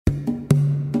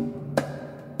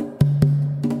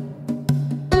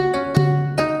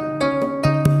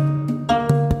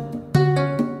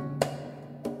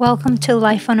Welcome to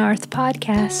Life on Earth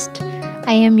podcast.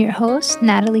 I am your host,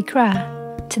 Natalie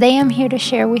Kra. Today I'm here to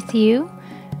share with you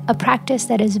a practice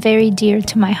that is very dear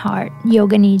to my heart,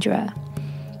 Yoga Nidra.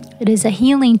 It is a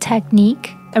healing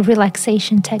technique, a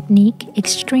relaxation technique,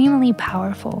 extremely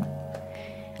powerful.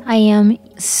 I am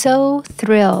so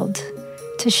thrilled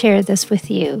to share this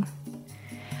with you.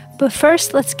 But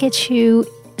first, let's get you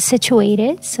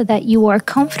situated so that you are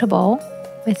comfortable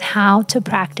with how to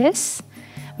practice.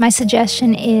 My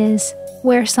suggestion is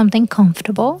wear something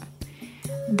comfortable.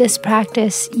 This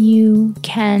practice, you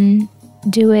can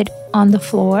do it on the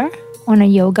floor, on a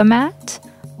yoga mat,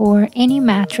 or any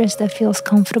mattress that feels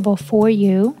comfortable for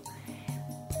you.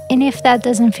 And if that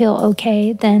doesn't feel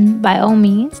okay, then by all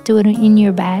means, do it in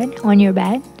your bed, on your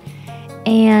bed.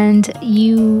 And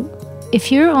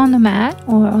if you're on the mat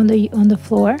or on the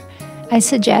floor, I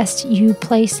suggest you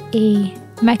place a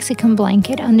Mexican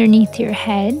blanket underneath your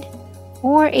head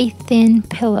or a thin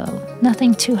pillow,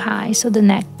 nothing too high so the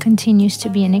neck continues to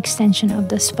be an extension of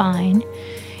the spine.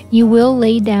 You will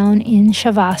lay down in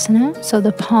Shavasana, so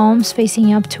the palms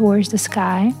facing up towards the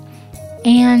sky.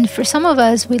 And for some of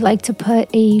us, we like to put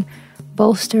a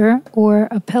bolster or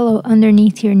a pillow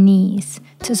underneath your knees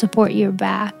to support your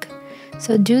back.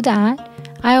 So do that.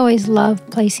 I always love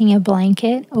placing a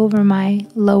blanket over my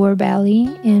lower belly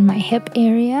and my hip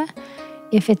area.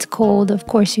 If it's cold, of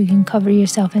course, you can cover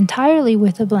yourself entirely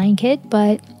with a blanket.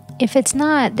 But if it's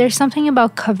not, there's something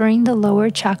about covering the lower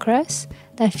chakras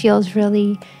that feels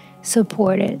really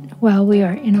supported while we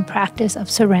are in a practice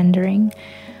of surrendering.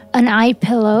 An eye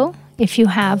pillow, if you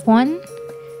have one,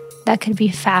 that could be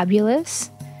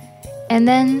fabulous. And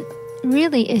then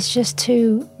really it's just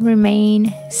to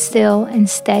remain still and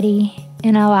steady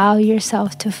and allow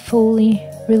yourself to fully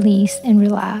release and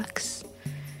relax.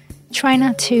 Try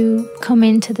not to come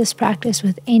into this practice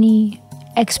with any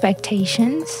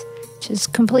expectations.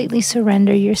 Just completely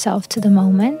surrender yourself to the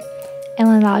moment and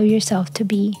allow yourself to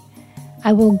be.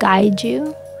 I will guide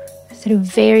you through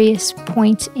various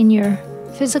points in your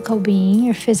physical being,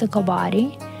 your physical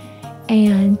body.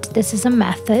 And this is a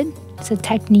method, it's a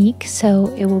technique, so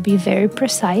it will be very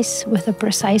precise with a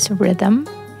precise rhythm.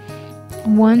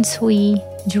 Once we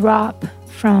drop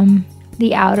from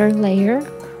the outer layer,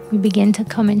 we begin to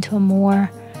come into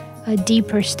a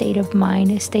deeper state of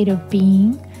mind, a state of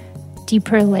being,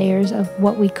 deeper layers of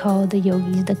what we call the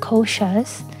yogis, the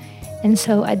koshas. And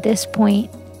so at this point,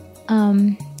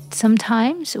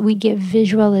 sometimes we give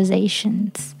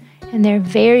visualizations, and there are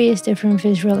various different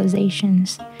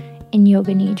visualizations in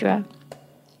Yoga Nidra.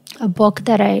 A book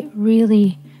that I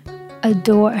really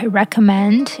adore, I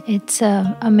recommend, it's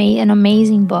an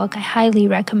amazing book, I highly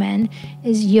recommend,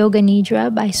 is Yoga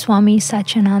Nidra by Swami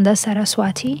Satyananda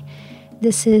Saraswati.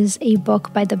 This is a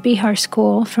book by the Bihar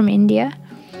School from India,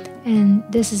 and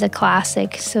this is a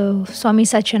classic. So Swami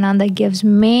Satyananda gives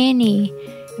many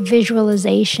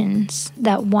visualizations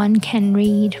that one can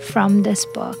read from this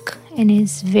book, and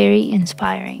it's very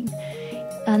inspiring.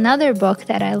 Another book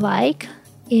that I like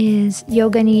is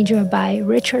Yoga Nidra by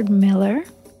Richard Miller.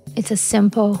 It's a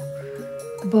simple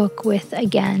book with,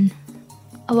 again,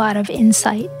 a lot of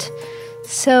insight.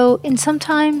 And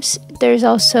sometimes there's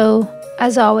also,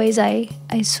 as always, I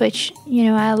switch,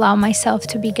 I allow myself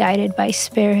to be guided by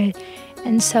spirit.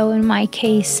 And so in my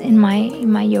case, in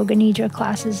my Yoga Nidra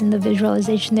classes, in the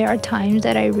visualization, there are times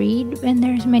that I read, and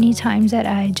there's many times that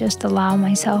I just allow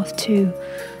myself to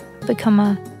become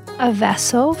a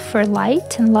vessel for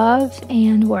light and love,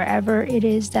 and wherever it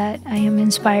is that I am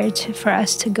inspired for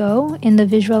us to go in the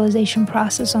visualization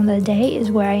process on the day is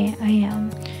where I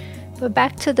am. But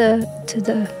back to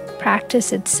the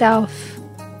practice itself,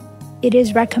 it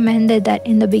is recommended that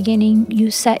in the beginning you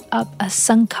set up a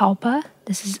sankalpa.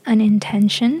 This is an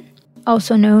intention,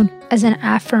 also known as an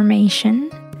affirmation.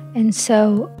 And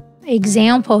so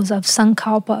examples of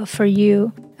sankalpa for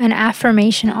you, an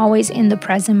affirmation always in the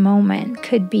present moment,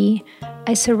 could be,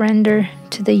 I surrender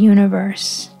to the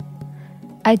universe.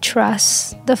 I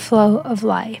trust the flow of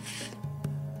life.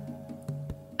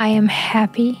 I am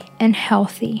happy and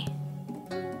healthy.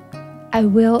 I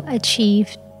will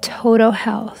achieve total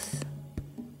health.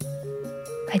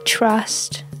 I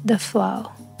trust the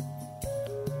flow.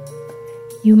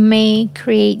 You may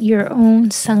create your own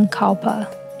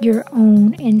sankalpa, your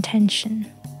own intention.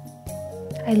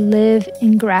 I live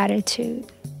in gratitude.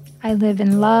 I live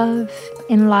in love,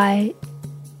 in light,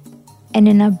 and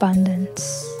in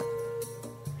abundance.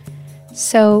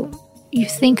 So you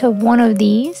think of one of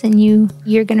these, and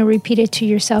you're going to repeat it to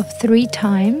yourself 3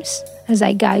 times as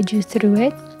I guide you through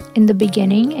it in the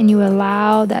beginning, and you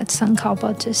allow that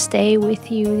sankalpa to stay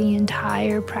with you the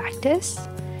entire practice.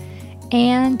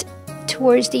 And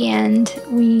towards the end,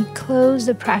 we close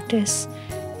the practice.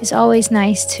 It's always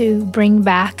nice to bring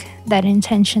back that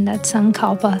intention, that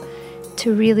sankalpa,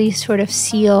 to really sort of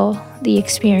seal the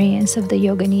experience of the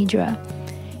Yoga Nidra.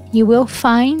 You will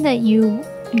find that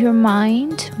your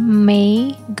mind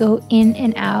may go in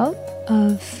and out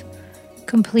of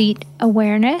complete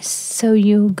awareness. So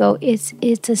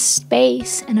it's a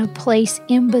space and a place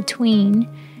in between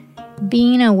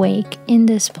being awake in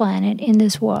this planet, in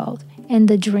this world, and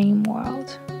the dream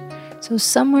world. So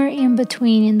somewhere in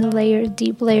between, in the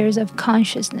deep layers of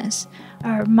consciousness,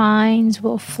 our minds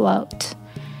will float.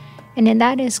 And then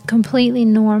that is completely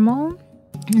normal.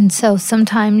 And so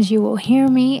sometimes you will hear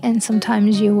me, and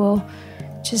sometimes you will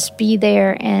just be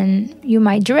there and you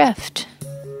might drift.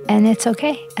 And it's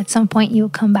okay. At some point you'll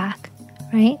come back,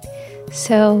 right?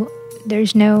 So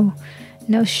there's no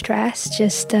stress.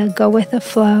 Just go with the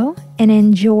flow and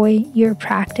enjoy your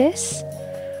practice.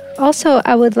 Also,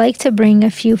 I would like to bring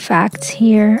a few facts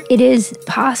here. It is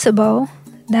possible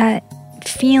that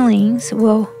feelings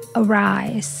will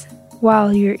arise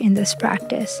while you're in this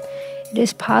practice. It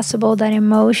is possible that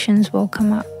emotions will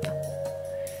come up.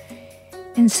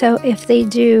 And so if they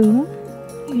do,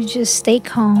 you just stay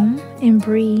calm and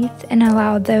breathe and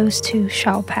allow those to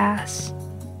shall pass.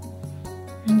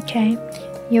 Okay?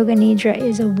 Yoga Nidra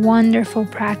is a wonderful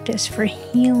practice for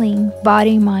healing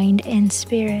body, mind, and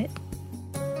spirit.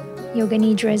 Yoga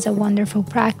Nidra is a wonderful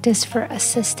practice for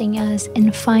assisting us in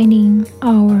finding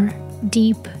our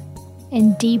deep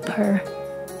and deeper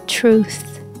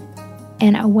truth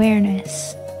and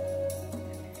awareness.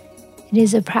 It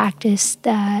is a practice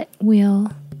that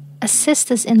will assist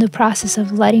us in the process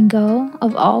of letting go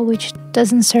of all which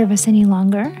doesn't serve us any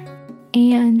longer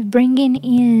and bringing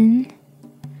in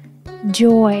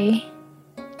joy,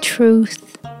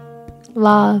 truth,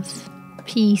 love,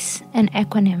 peace, and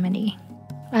equanimity.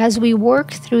 As we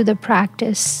work through the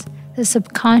practice, the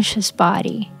subconscious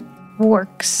body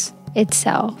works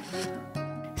itself.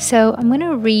 So I'm going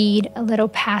to read a little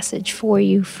passage for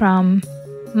you from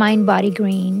Mind Body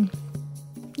Green.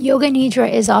 Yoga Nidra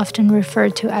is often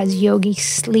referred to as yogic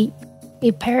sleep,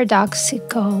 a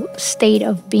paradoxical state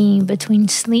of being between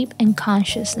sleep and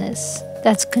consciousness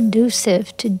that's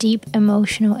conducive to deep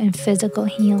emotional and physical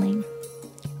healing,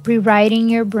 rewriting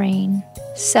your brain,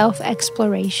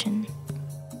 self-exploration.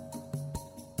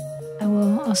 I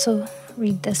will also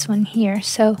read this one here.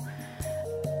 So,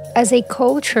 as a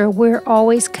culture, we're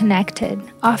always connected.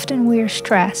 Often we're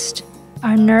stressed.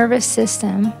 Our nervous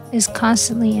system is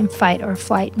constantly in fight or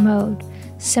flight mode,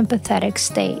 sympathetic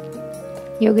state.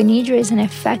 Yoga Nidra is an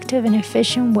effective and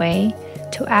efficient way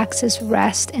to access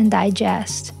rest and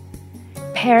digest,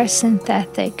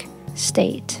 parasympathetic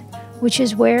state, which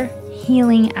is where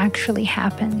healing actually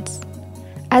happens.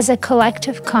 As a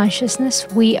collective consciousness,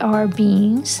 we are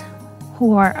beings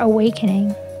who are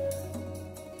awakening.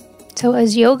 So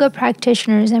as yoga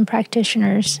practitioners and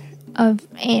practitioners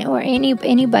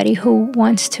anybody who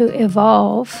wants to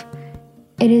evolve,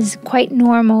 it is quite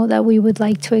normal that we would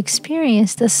like to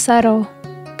experience the subtle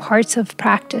parts of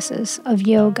practices of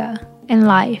yoga and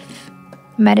life,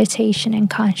 meditation and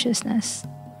consciousness.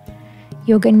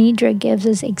 Yoga Nidra gives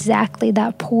us exactly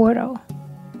that portal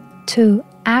to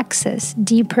access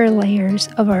deeper layers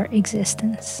of our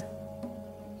existence.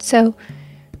 So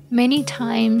many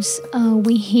times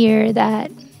we hear that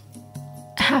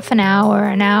half an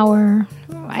hour,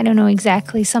 I don't know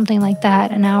exactly, something like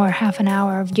that, an hour, half an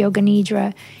hour of Yoga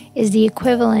Nidra is the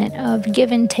equivalent of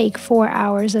give and take 4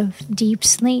 hours of deep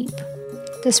sleep.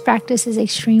 This practice is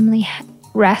extremely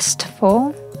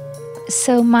restful.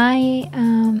 So my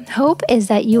hope is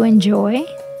that you enjoy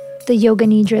the Yoga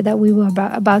Nidra that we were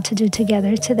about to do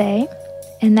together today,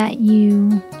 and that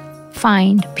you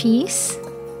find peace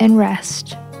and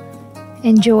rest.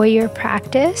 Enjoy your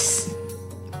practice.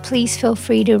 Please feel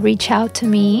free to reach out to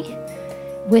me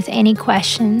with any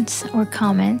questions or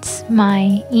comments.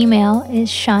 My email is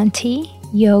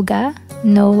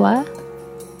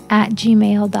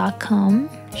shantiyoganola@gmail.com.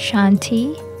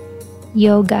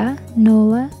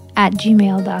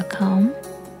 shantiyoganola@gmail.com.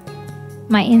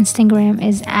 My Instagram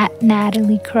is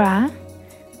 @NatalieKra.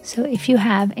 So if you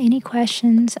have any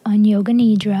questions on Yoga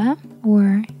Nidra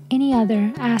or any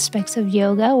other aspects of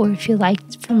yoga, or if you'd like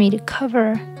for me to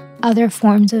cover other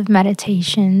forms of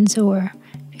meditations, or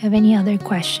if you have any other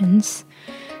questions,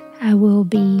 I will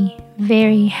be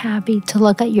very happy to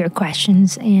look at your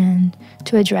questions and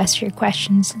to address your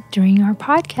questions during our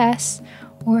podcast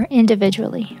or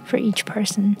individually for each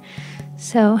person.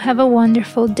 So have a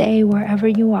wonderful day wherever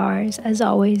you are. As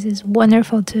always, it's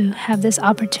wonderful to have this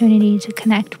opportunity to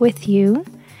connect with you.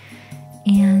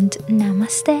 And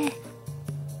namaste.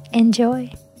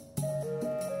 Enjoy.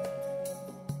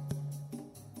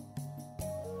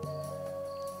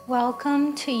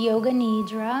 Welcome to Yoga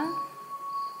Nidra.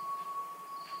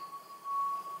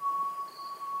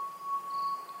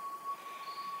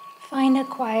 Find a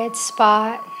quiet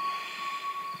spot.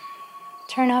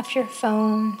 Turn off your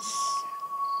phones.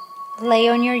 Lay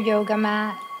on your yoga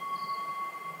mat.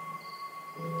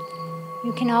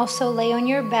 You can also lay on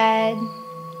your bed,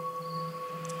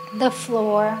 the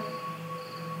floor,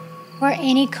 or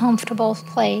any comfortable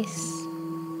place.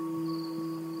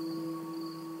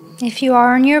 If you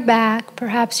are on your back,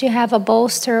 perhaps you have a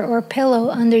bolster or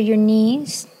pillow under your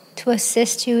knees to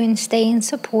assist you in staying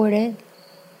supported.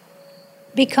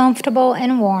 Be comfortable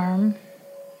and warm.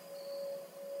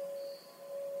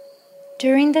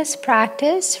 During this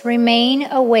practice, remain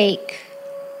awake.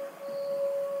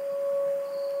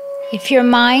 If your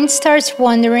mind starts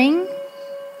wandering,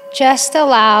 just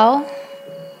allow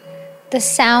the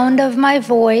sound of my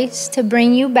voice to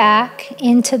bring you back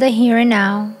into the here and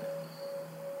now.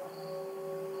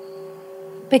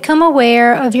 Become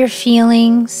aware of your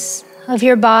feelings, of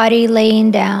your body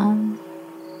laying down.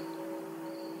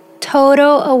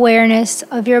 Total awareness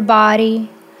of your body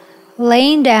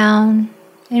laying down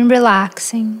and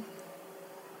relaxing.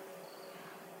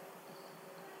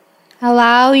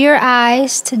 Allow your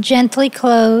eyes to gently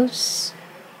close.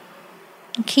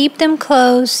 Keep them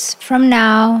closed from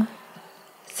now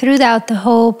throughout the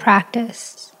whole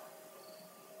practice.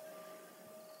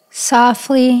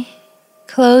 Softly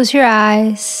close your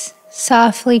eyes.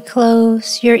 Softly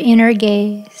close your inner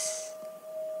gaze.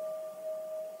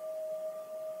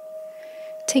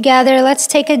 Together, let's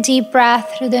take a deep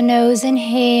breath through the nose.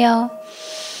 Inhale.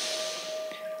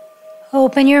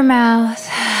 Open your mouth.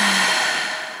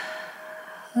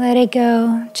 Let it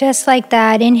go. Just like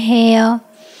that. Inhale.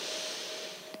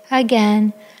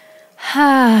 Again.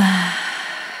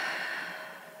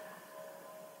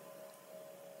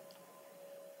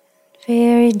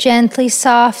 Very gently,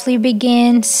 softly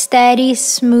begin steady,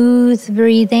 smooth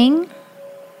breathing.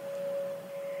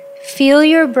 Feel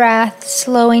your breath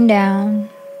slowing down.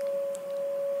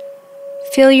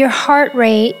 Feel your heart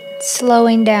rate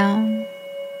slowing down.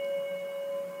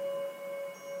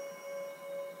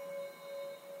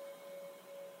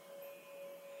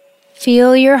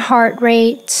 Feel your heart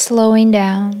rate slowing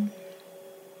down.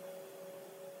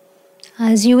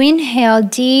 As you inhale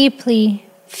deeply,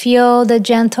 feel the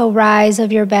gentle rise of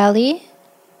your belly.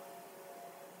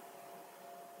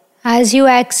 As you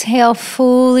exhale,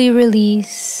 fully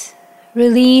release.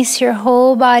 Release your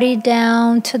whole body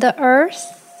down to the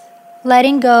earth,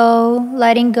 letting go,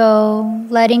 letting go,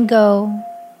 letting go.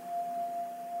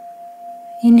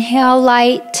 Inhale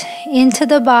light into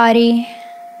the body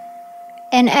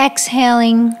and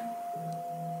exhaling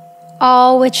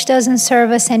all which doesn't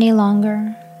serve us any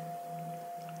longer.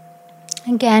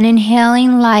 Again,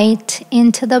 inhaling light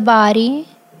into the body,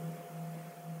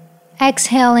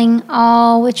 exhaling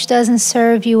all which doesn't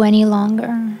serve you any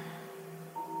longer.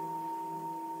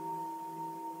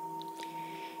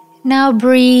 Now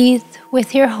breathe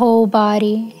with your whole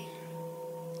body.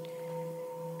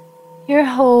 Your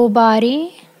whole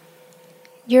body,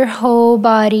 your whole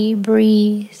body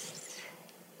breathes.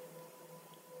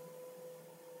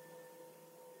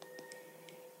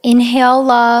 Inhale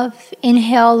love,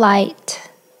 inhale light.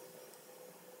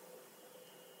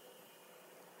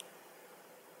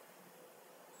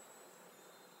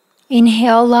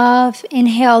 Inhale love,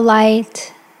 inhale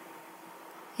light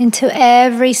into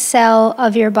every cell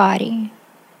of your body.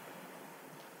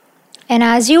 And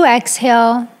as you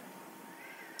exhale,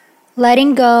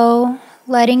 letting go,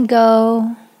 letting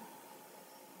go,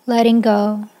 letting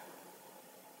go.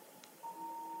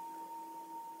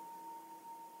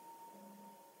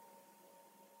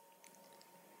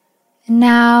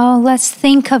 Now let's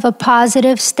think of a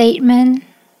positive statement,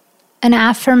 an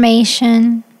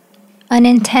affirmation, an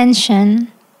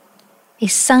intention, a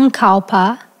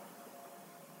sankalpa,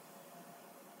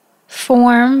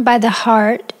 formed by the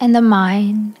heart and the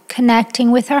mind,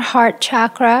 connecting with our heart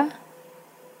chakra.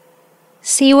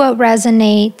 See what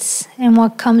resonates and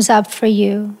what comes up for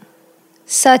you,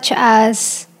 such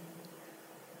as,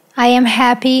 I am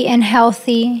happy and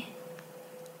healthy.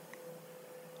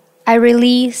 I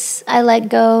release, I let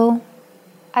go,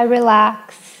 I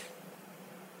relax.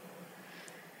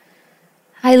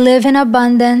 I live in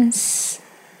abundance.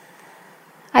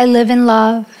 I live in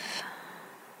love.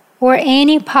 Or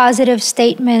any positive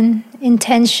statement,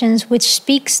 intentions which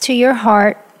speaks to your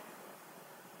heart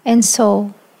and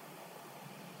soul.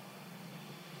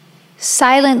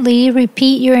 Silently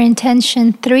repeat your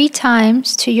intention 3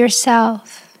 times to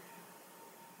yourself.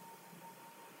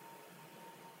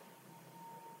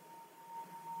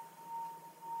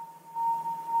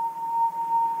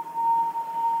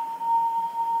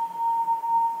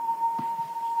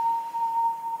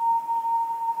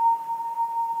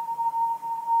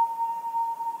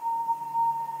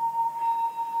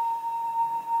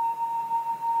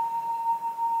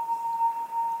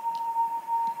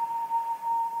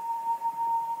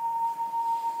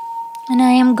 And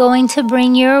I am going to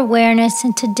bring your awareness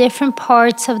into different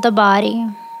parts of the body.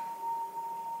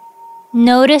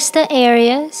 Notice the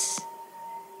areas.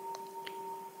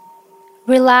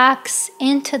 Relax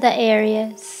into the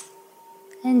areas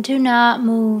and do not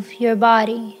move your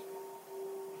body.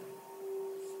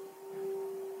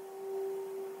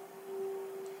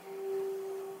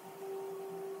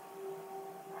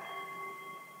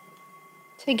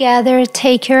 Together,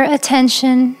 take your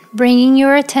attention, bringing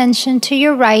your attention to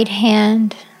your right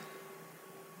hand.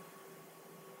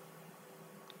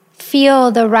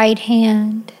 Feel the right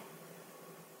hand.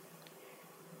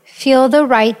 Feel the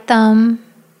right thumb,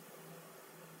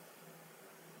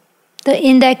 the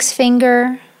index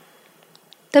finger,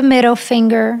 the middle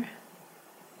finger,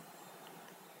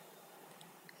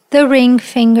 the ring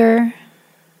finger,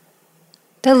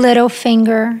 the little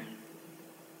finger,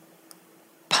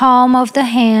 palm of the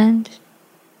hand,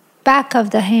 back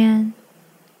of the hand,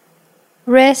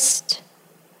 wrist,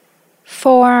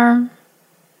 forearm,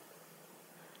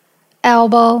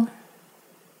 elbow,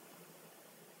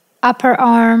 upper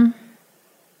arm,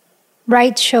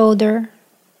 right shoulder,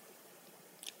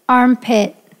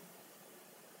 armpit,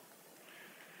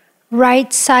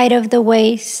 right side of the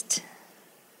waist,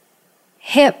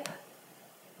 hip,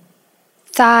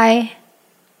 thigh,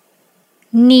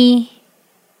 knee,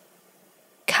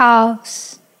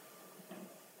 calves,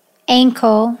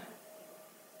 ankle,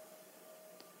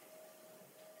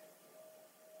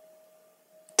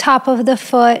 top of the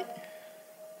foot,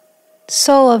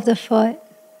 sole of the foot,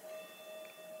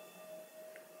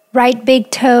 right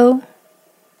big toe,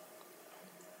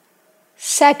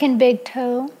 second big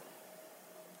toe,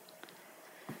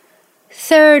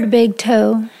 third big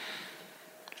toe,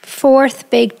 fourth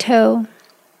big toe,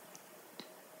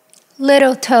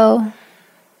 little toe,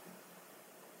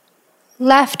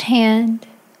 left hand.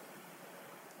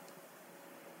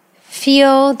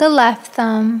 Feel the left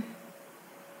thumb,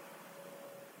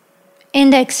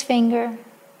 index finger,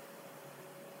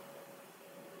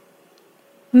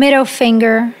 middle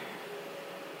finger,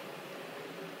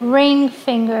 ring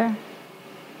finger,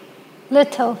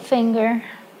 little finger,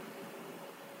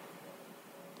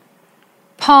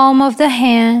 palm of the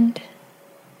hand,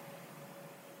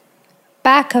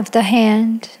 back of the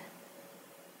hand,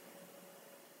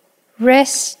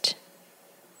 wrist,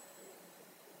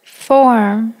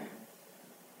 forearm,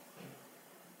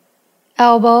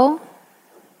 elbow,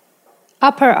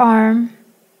 upper arm,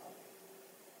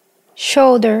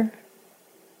 shoulder,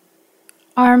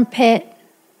 armpit,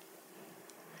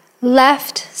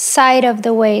 left side of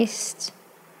the waist,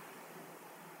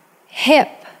 hip,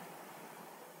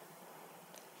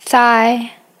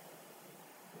 thigh,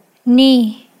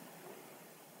 knee,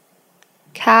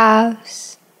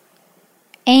 calves,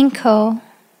 ankle,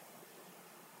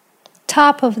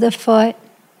 top of the foot,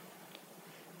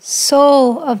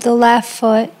 sole of the left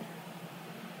foot,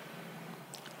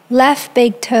 left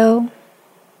big toe,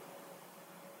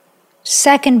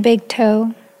 second big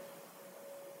toe,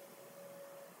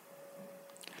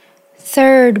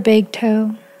 third big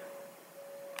toe,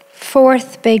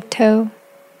 fourth big toe,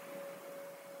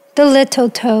 the little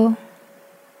toe.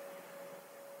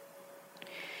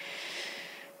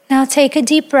 Now take a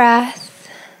deep breath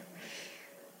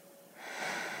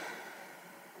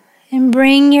and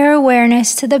bring your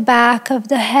awareness to the back of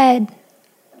the head,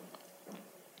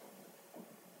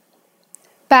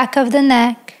 back of the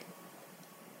neck,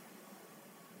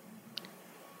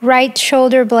 right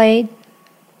shoulder blade,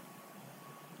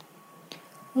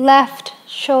 left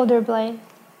shoulder blade,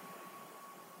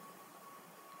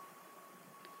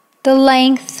 the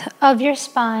length of your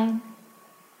spine,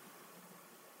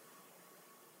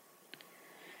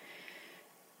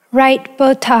 right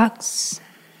buttocks,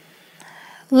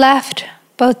 left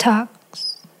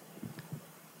buttocks,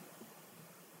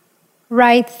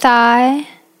 right thigh,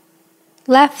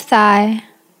 left thigh,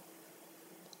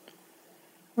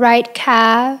 right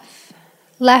calf,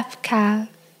 left calf,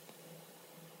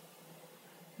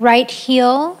 right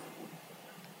heel,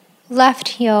 left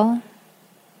heel.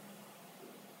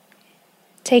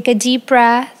 Take a deep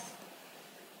breath,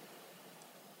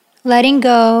 letting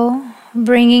go,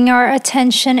 bringing our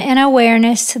attention and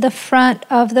awareness to the front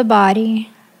of the body,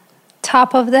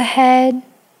 top of the head,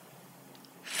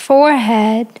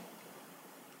 forehead,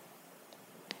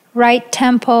 right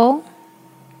temple,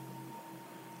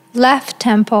 left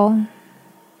temple,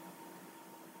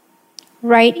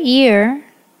 right ear,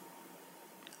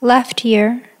 left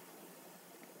ear,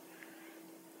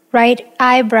 right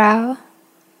eyebrow,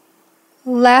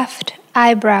 left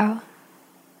eyebrow,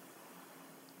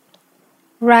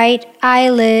 right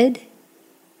eyelid,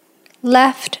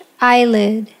 left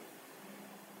eyelid,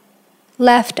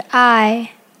 left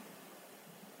eye,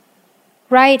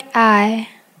 right eye,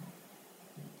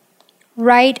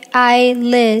 right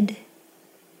eyelid,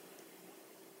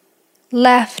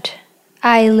 left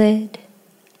eyelid,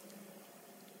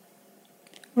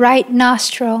 right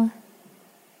nostril,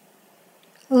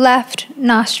 left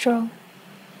nostril,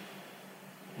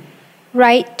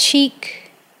 right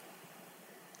cheek,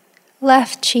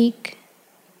 left cheek,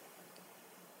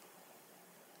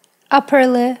 upper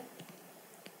lip,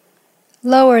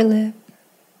 lower lip,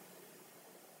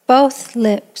 both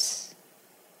lips,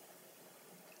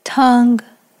 tongue,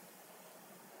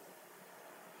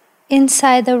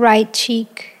 inside the right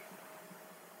cheek,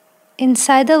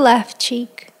 inside the left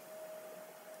cheek,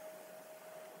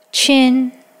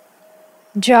 chin,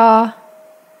 jaw,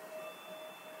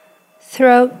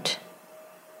 throat,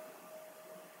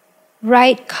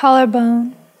 right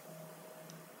collarbone,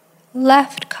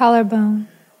 left collarbone,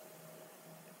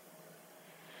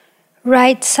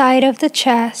 right side of the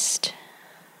chest,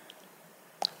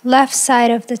 left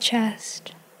side of the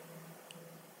chest,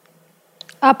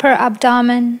 upper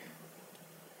abdomen,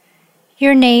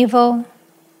 your navel,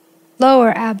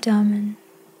 lower abdomen,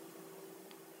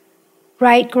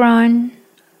 right groin,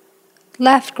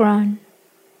 left groin,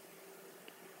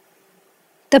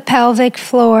 the pelvic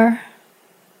floor,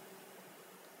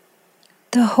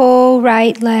 the whole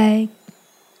right leg,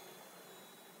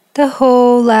 the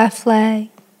whole left leg,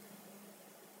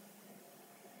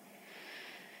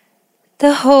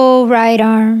 the whole right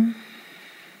arm,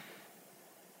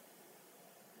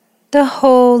 the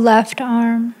whole left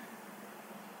arm,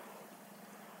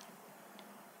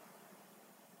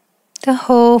 the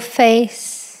whole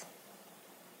face,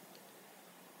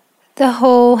 the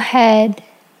whole head,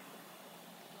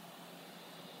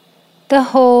 the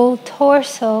whole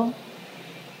torso,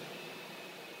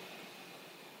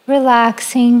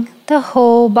 relaxing the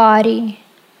whole body,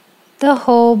 the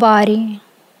whole body.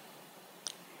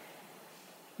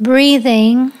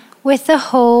 Breathing with the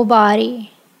whole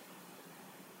body,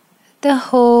 the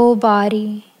whole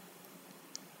body,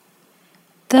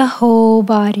 the whole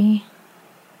body.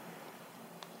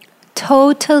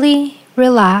 Totally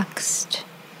relaxed.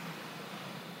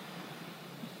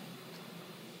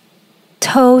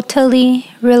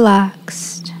 Totally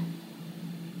relaxed.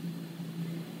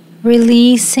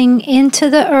 Releasing into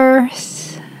the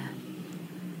earth,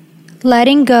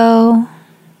 letting go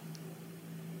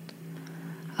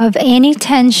of any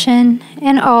tension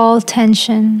and all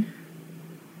tension.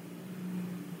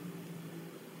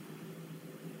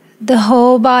 The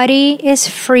whole body is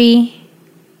free,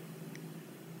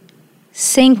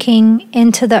 sinking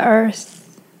into the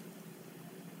earth,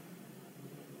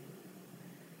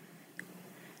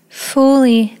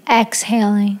 fully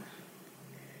exhaling,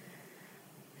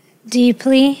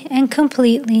 deeply and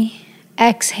completely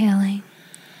exhaling.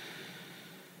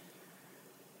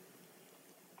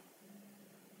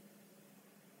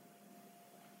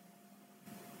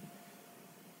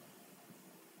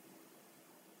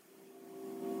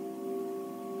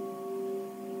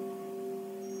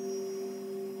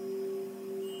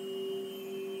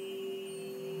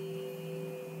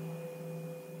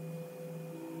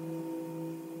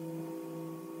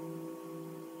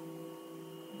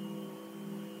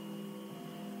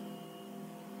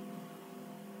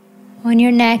 On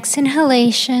your next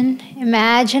inhalation,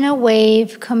 imagine a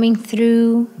wave coming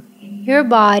through your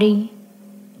body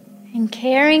and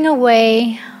carrying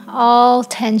away all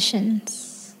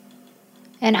tensions.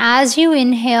 And as you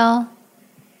inhale,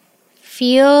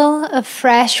 feel a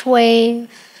fresh wave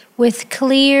with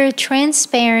clear,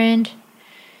 transparent,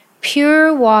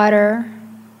 pure water,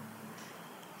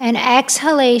 and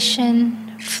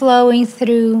exhalation flowing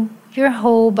through your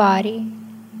whole body,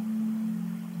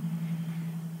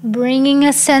 bringing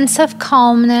a sense of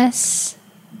calmness,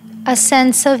 a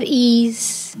sense of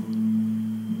ease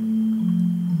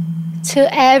to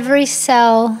every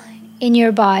cell in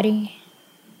your body.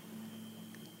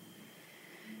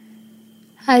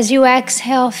 As you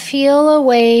exhale, feel a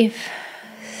wave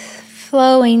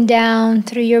flowing down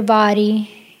through your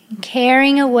body,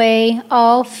 carrying away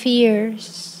all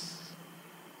fears.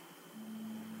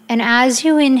 And as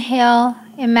you inhale,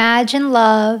 imagine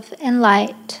love and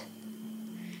light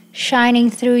shining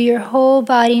through your whole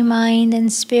body, mind,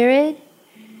 and spirit,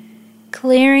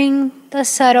 clearing the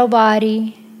subtle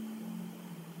body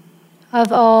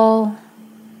of all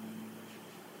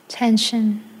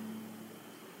tension.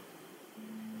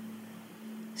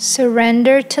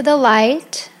 Surrender to the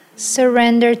light,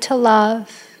 surrender to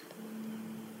love.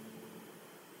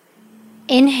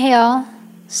 Inhale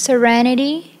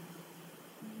serenity,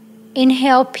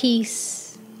 inhale peace.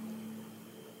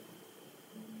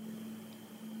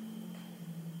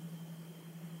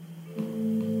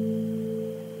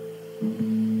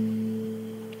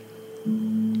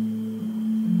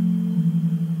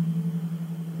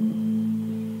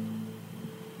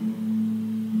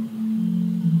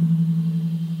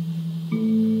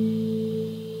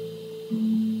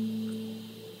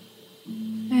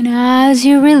 as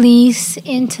you release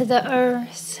into the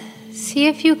earth, see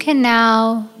if you can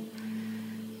now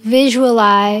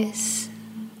visualize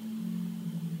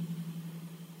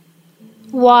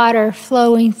water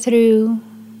flowing through,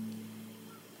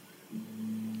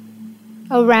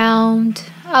 around,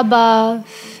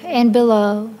 above, and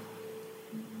below.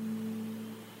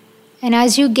 And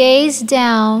as you gaze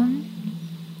down,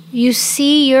 you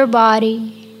see your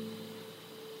body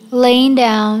laying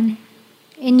down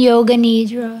in Yoga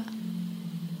Nidra.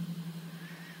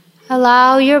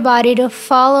 Allow your body to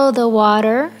follow the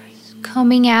water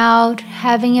coming out,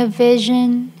 having a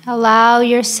vision. Allow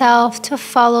yourself to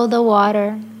follow the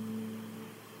water.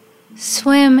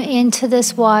 Swim into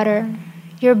this water.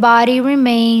 Your body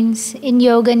remains in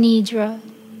Yoga Nidra.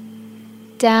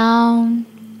 Down,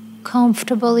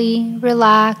 comfortably,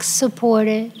 relaxed,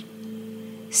 supported.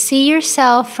 See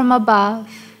yourself from above.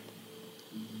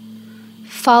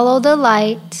 Follow the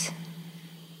light.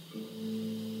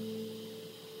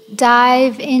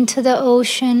 Dive into the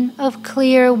ocean of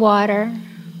clear water.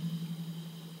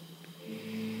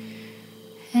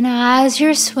 And as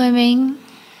you're swimming,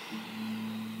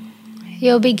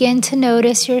 you'll begin to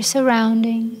notice your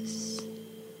surroundings.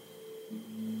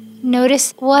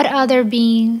 Notice what other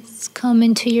beings come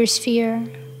into your sphere.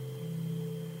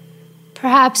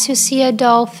 Perhaps you see a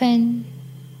dolphin,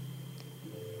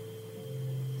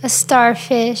 a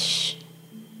starfish,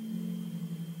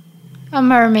 a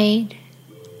mermaid.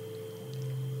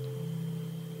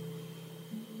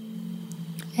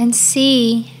 And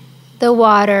see the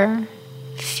water,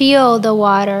 feel the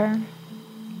water,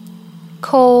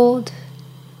 cold,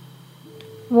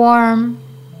 warm,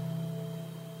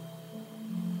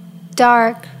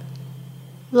 dark,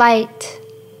 light,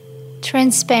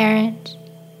 transparent,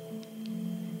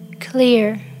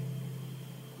 clear.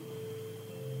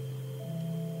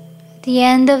 At the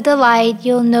end of the light,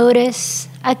 you'll notice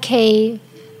a cave.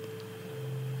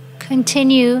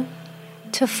 Continue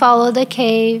to follow the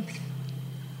cave,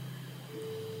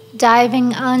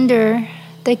 diving under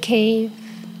the cave,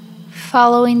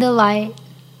 following the light.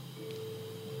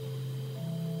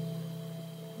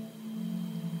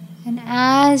 And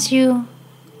as you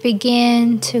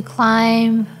begin to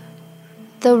climb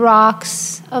the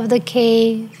rocks of the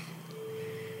cave,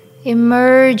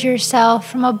 immerse yourself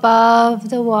from above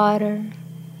the water.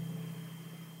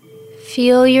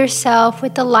 Feel yourself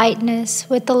with the lightness,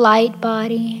 with the light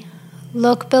body.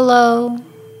 Look below.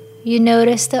 You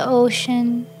notice the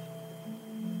ocean.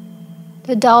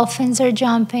 The dolphins are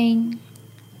jumping.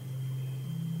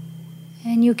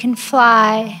 And you can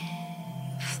fly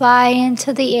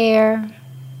into the air,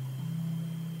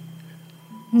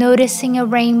 noticing a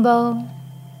rainbow,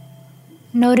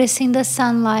 noticing the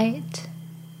sunlight.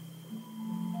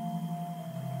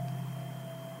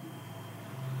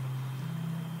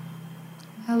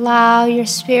 Allow your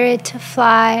spirit to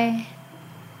fly.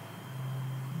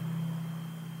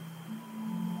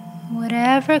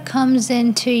 Whatever comes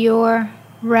into your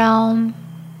realm,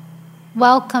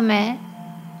 welcome it.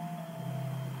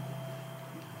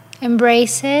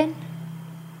 Embrace it,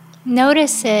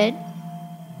 notice it,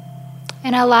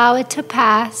 and allow it to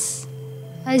pass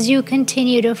as you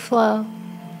continue to flow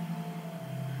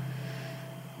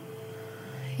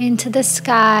into the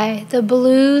sky, the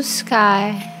blue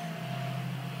sky.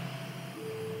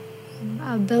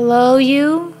 Below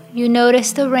you, you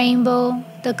notice the rainbow,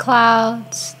 the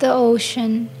clouds, the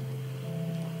ocean,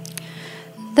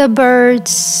 the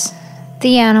birds,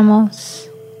 the animals.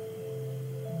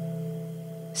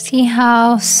 See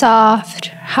how soft,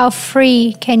 how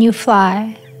free can you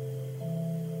fly.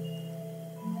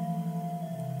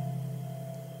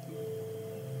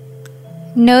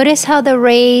 Notice how the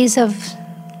rays of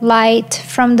light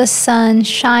from the sun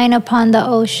shine upon the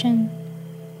ocean.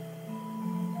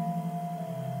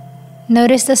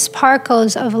 Notice the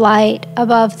sparkles of light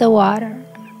above the water.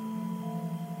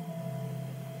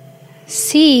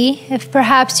 See if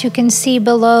perhaps you can see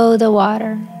below the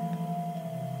water.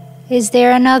 Is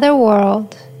there another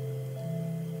world?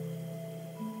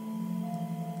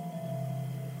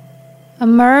 A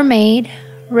mermaid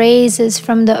raises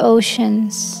from the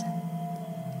oceans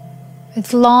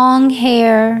with long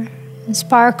hair and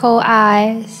sparkle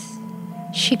eyes.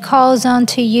 She calls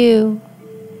unto you.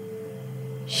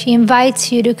 She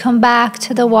invites you to come back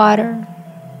to the water.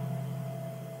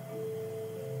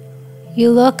 You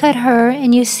look at her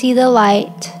and you see the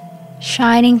light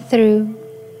shining through.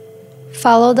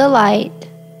 Follow the light.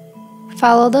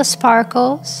 Follow the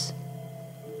sparkles.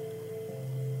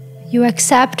 You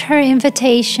accept her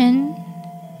invitation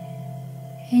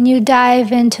and you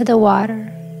dive into the water.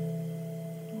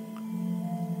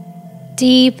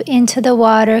 deep into the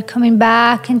water, coming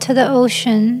back into the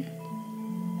ocean.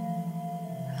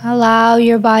 Allow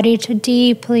your body to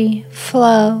deeply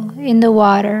flow in the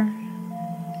water,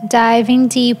 diving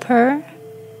deeper,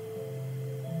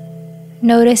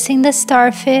 noticing the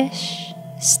starfish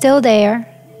still there,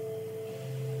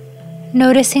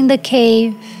 noticing the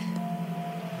cave.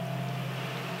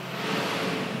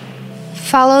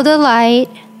 Follow the light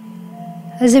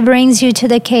as it brings you to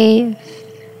the cave.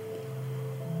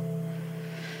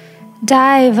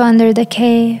 Dive under the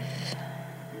cave.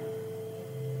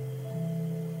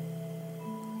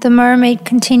 The mermaid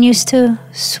continues to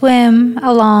swim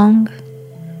along.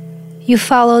 You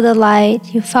follow the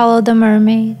light, you follow the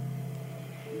mermaid.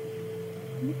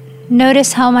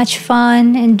 Notice how much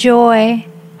fun and joy,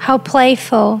 how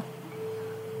playful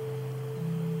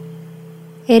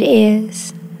it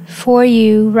is for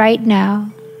you right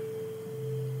now.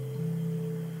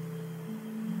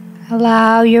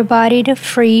 Allow your body to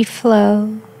free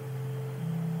flow.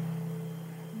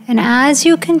 And as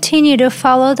you continue to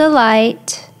follow the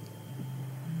light,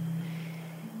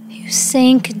 you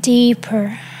sink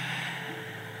deeper.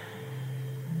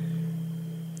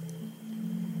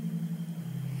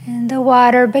 And the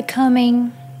water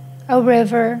becoming a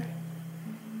river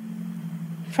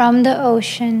from the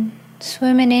ocean,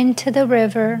 swimming into the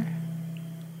river,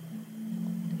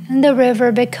 and the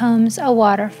river becomes a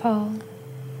waterfall.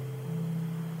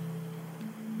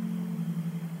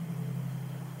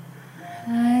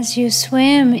 As you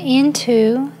swim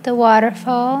into the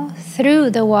waterfall, through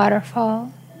the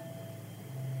waterfall,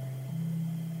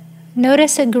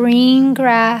 notice a green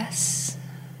grass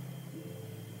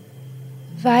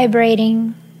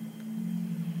vibrating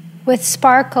with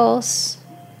sparkles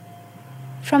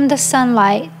from the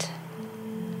sunlight.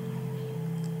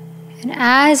 And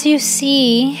as you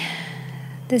see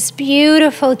this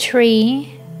beautiful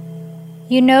tree,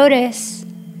 you notice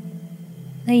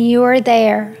that you are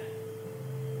there,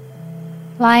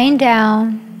 lying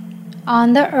down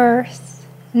on the earth,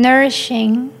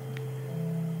 nourishing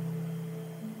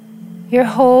your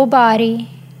whole body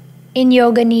in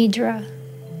Yoga Nidra.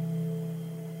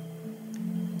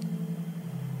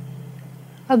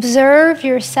 Observe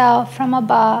yourself from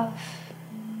above.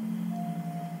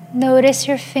 Notice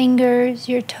your fingers,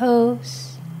 your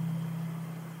toes,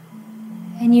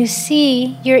 and you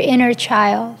see your inner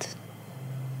child.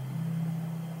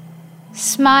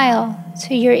 Smile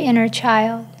to your inner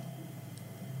child,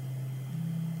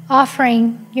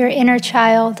 offering your inner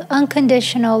child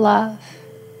unconditional love,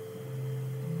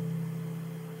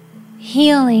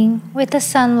 healing with the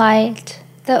sunlight,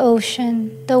 the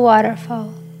ocean, the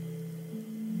waterfall.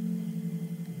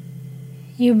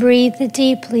 You breathe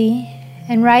deeply,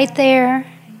 and right there,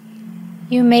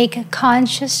 you make a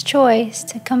conscious choice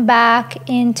to come back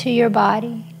into your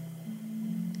body.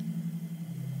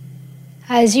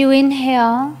 As you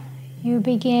inhale, you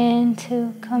begin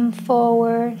to come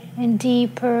forward and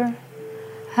deeper,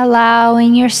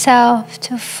 allowing yourself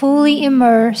to fully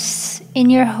immerse in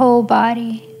your whole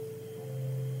body,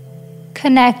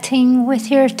 connecting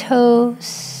with your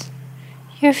toes,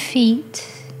 your feet,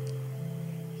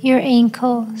 your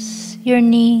ankles, your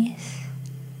knees,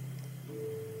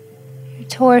 your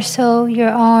torso, your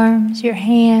arms, your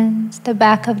hands, the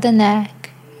back of the neck,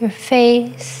 your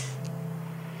face.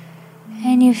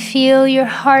 And you feel your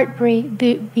heart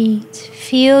beat.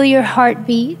 Feel your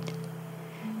heartbeat.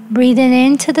 Breathing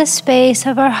into the space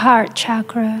of our heart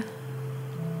chakra.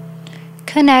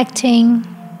 Connecting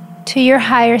to your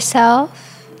higher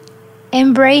self.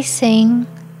 Embracing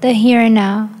the here and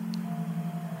now.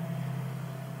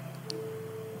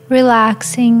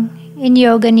 Relaxing in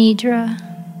Yoga Nidra.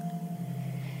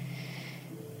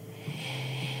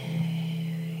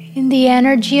 In the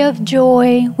energy of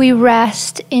joy, we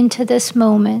rest into this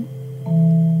moment.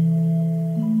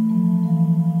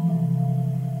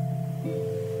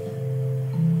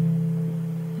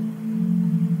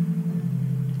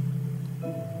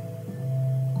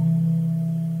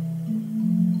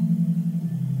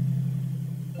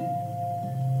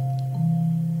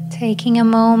 Taking a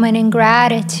moment in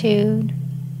gratitude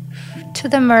to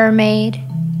the mermaid,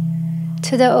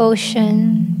 to the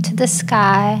ocean, to the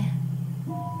sky,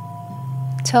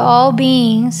 to all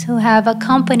beings who have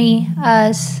accompanied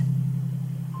us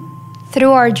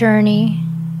through our journey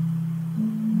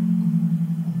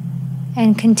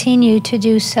and continue to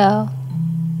do so,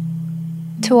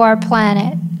 to our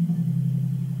planet,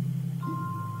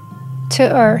 to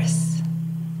Earth,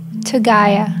 to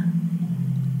Gaia.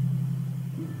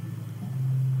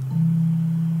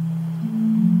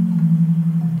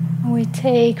 We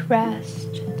take rest.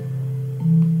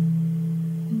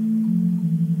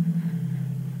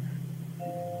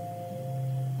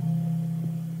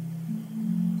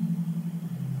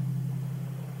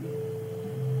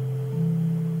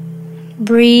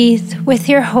 Breathe with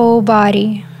your whole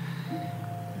body.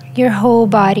 Your whole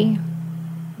body.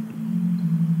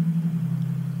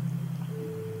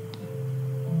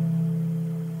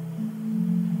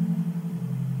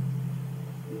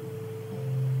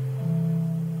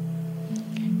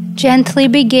 Gently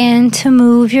begin to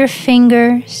move your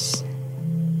fingers.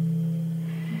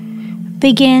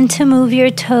 Begin to move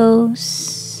your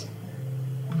toes.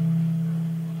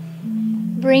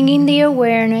 Bringing the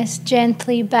awareness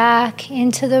gently back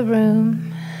into the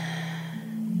room.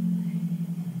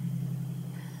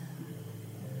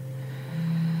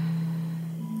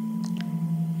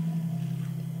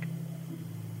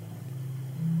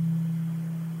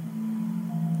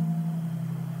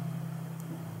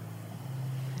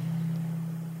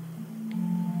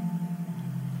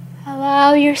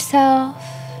 Allow yourself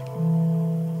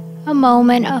a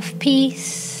moment of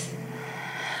peace,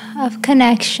 of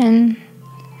connection,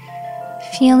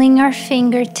 feeling our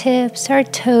fingertips, our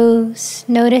toes,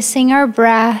 noticing our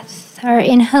breath, our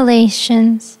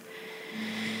inhalations,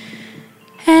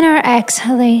 and our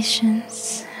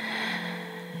exhalations.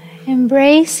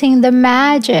 Embracing the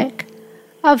magic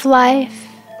of life.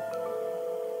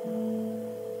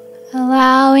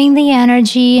 Allowing the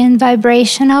energy and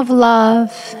vibration of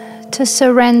love to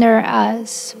surrender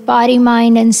us, body,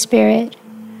 mind, and spirit.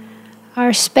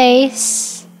 Our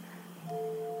space,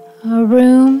 our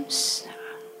rooms,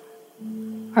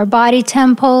 our body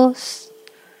temples,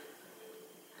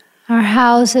 our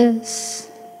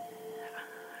houses,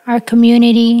 our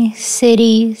community,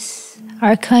 cities,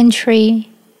 our country,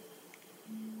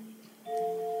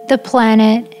 the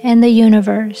planet, and the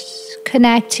universe,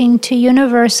 connecting to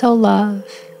universal love,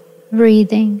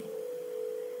 breathing.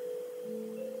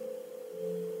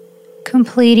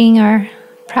 Completing our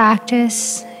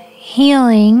practice,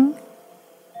 healing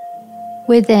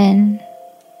within,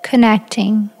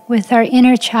 connecting with our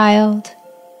inner child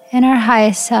and our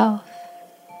highest self,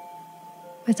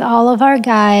 with all of our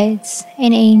guides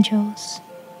and angels,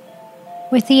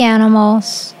 with the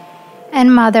animals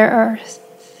and Mother Earth.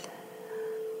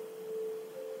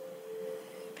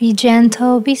 Be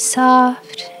gentle, be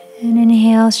soft, and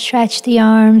inhale, stretch the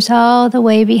arms all the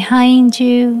way behind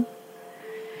you.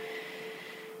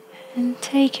 And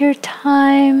take your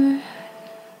time,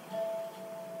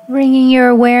 bringing your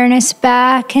awareness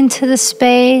back into the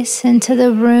space, into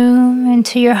the room,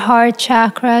 into your heart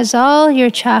chakras, all your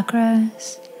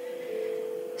chakras.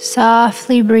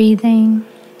 Softly breathing.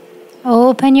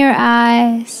 Open your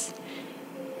eyes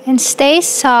and stay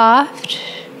soft.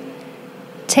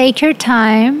 Take your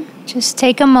time. Just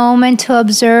take a moment to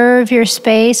observe your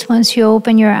space once you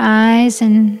open your eyes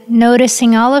and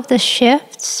noticing all of the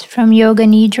shifts from Yoga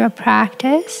Nidra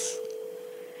practice.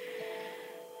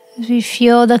 As we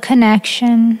feel the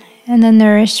connection and the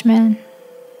nourishment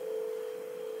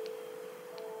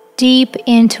deep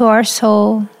into our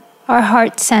soul, our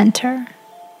heart center.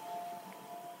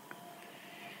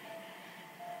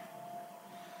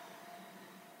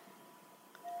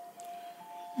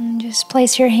 And just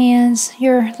place your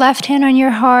left hand on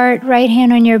your heart, right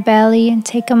hand on your belly, and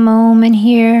take a moment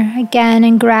here again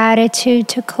in gratitude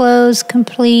to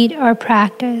complete our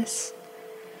practice.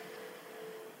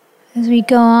 As we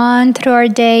go on through our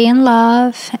day in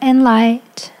love and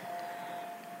light.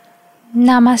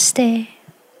 Namaste.